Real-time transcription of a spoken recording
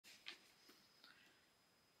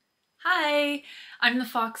Hi, I'm the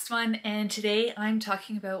Foxed One, and today I'm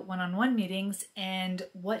talking about one-on-one meetings and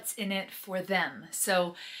what's in it for them.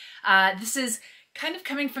 So this is kind of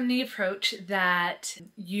coming from the approach that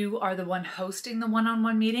you are the one hosting the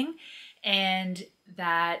one-on-one meeting and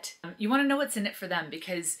that you want to know what's in it for them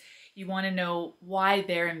because you want to know why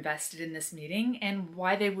they're invested in this meeting and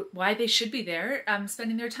why they should be there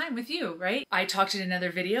spending their time with you, right? I talked in another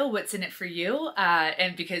video, what's in it for you,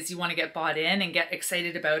 and because you want to get bought in and get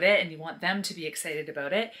excited about it and you want them to be excited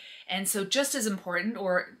about it. And so just as important,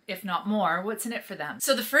 or if not more, what's in it for them?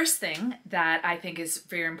 So the first thing that I think is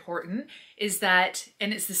very important is that,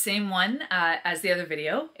 and it's the same one as the other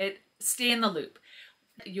video, stay in the loop.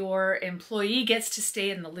 Your employee gets to stay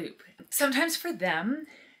in the loop. Sometimes for them,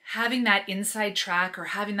 having that inside track or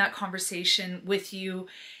having that conversation with you,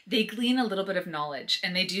 they glean a little bit of knowledge,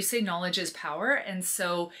 and they do say knowledge is power. And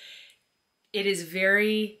so it is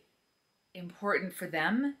very important for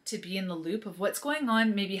them to be in the loop of what's going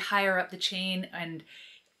on, maybe higher up the chain and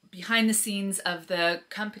behind the scenes of the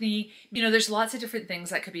company. You know, there's lots of different things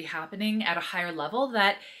that could be happening at a higher level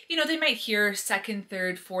that, you know, they might hear second,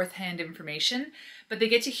 third, fourth hand information, but they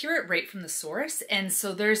get to hear it right from the source. And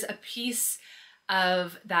so there's a piece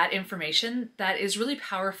of that information that is really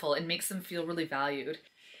powerful and makes them feel really valued.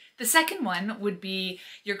 The second one would be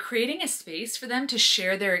you're creating a space for them to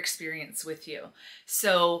share their experience with you.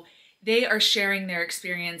 So they are sharing their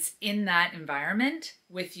experience in that environment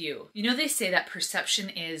with you. You know, they say that perception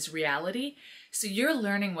is reality. So you're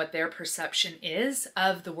learning what their perception is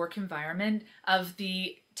of the work environment, of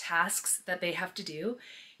the tasks that they have to do.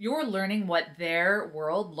 You're learning what their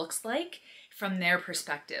world looks like from their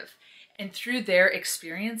perspective. And through their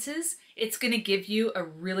experiences, it's going to give you a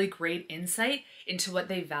really great insight into what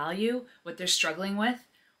they value, what they're struggling with,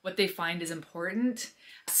 what they find is important.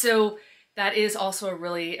 So that is also a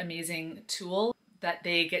really amazing tool that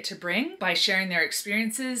they get to bring. By sharing their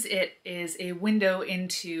experiences, it is a window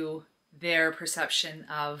into their perception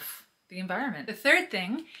of the environment. The third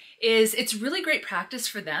thing is it's really great practice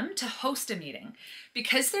for them to host a meeting.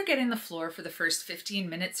 Because they're getting the floor for the first 15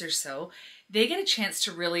 minutes or so, they get a chance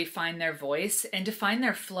to really find their voice and to find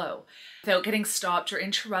their flow without getting stopped or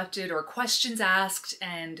interrupted or questions asked.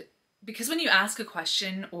 And because when you ask a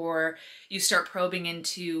question or you start probing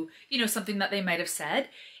into, you know, something that they might have said,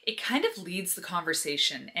 it kind of leads the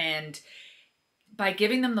conversation. And by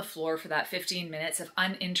giving them the floor for that 15 minutes of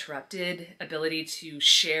uninterrupted ability to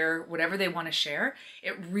share whatever they want to share,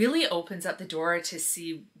 it really opens up the door to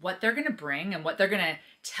see what they're going to bring and what they're going to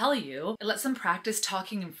tell you. It lets them practice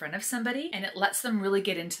talking in front of somebody, and it lets them really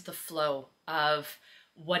get into the flow of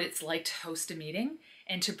what it's like to host a meeting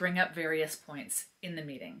and to bring up various points in the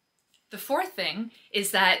meeting. The fourth thing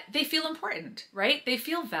is that they feel important, right? They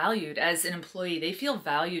feel valued as an employee. They feel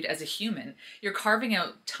valued as a human. You're carving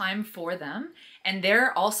out time for them, and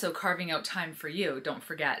they're also carving out time for you, don't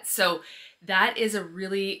forget. So that is a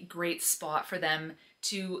really great spot for them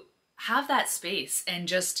to have that space and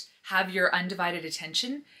just have your undivided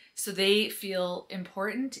attention so they feel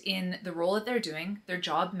important in the role that they're doing. Their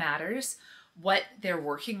job matters. What they're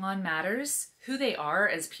working on matters. Who they are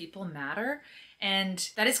as people matter. And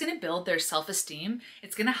that is going to build their self-esteem.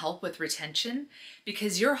 It's going to help with retention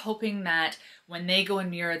because you're hoping that when they go and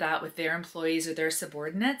mirror that with their employees or their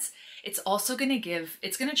subordinates, it's also going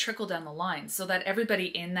to trickle down the line so that everybody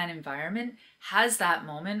in that environment has that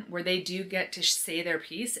moment where they do get to say their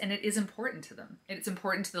piece, and it is important to them. It's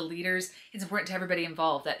important to the leaders. It's important to everybody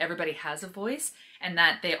involved that everybody has a voice and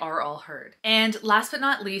that they are all heard. And last but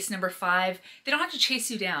not least, number 5, they don't have to chase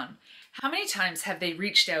you down. How many times have they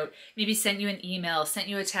reached out, maybe sent you an email, sent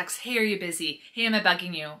you a text, hey, are you busy? Hey, am I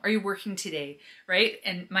bugging you? Are you working today? Right?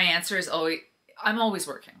 And my answer is always, I'm always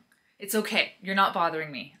working. It's okay. You're not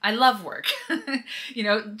bothering me. I love work. You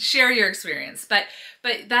know, share your experience. But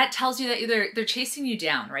that tells you that they're chasing you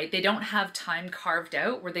down, right? They don't have time carved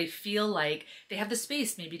out where they feel like they have the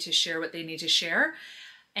space maybe to share what they need to share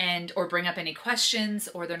or bring up any questions,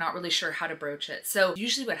 or they're not really sure how to broach it. So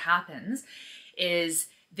usually what happens is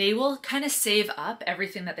they will kind of save up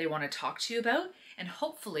everything that they want to talk to you about. And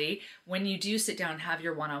hopefully when you do sit down and have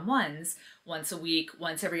your one-on-ones once a week,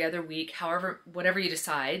 once every other week, whatever you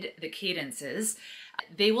decide the cadence is,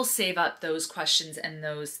 they will save up those questions and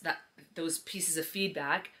those pieces of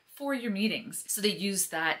feedback for your meetings. So they use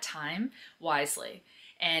that time wisely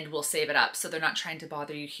and will save it up. So they're not trying to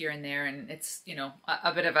bother you here and there. And it's, you know,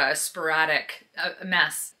 a bit of a sporadic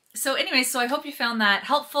mess. So anyway, so I hope you found that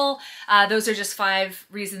helpful. Those are just 5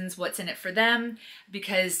 reasons what's in it for them,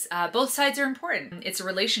 because both sides are important. It's a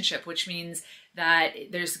relationship, which means that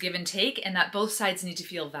there's give and take and that both sides need to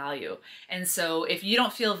feel value. And so if you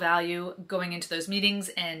don't feel value going into those meetings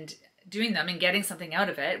and doing them and getting something out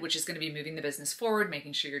of it, which is going to be moving the business forward,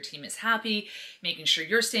 making sure your team is happy, making sure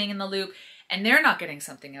you're staying in the loop, and they're not getting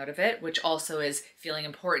something out of it, which also is feeling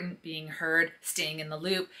important, being heard, staying in the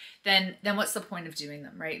loop, then what's the point of doing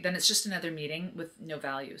them, right? Then it's just another meeting with no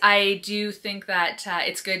value. I do think that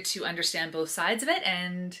it's good to understand both sides of it,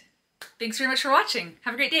 and thanks very much for watching.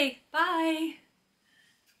 Have a great day. Bye.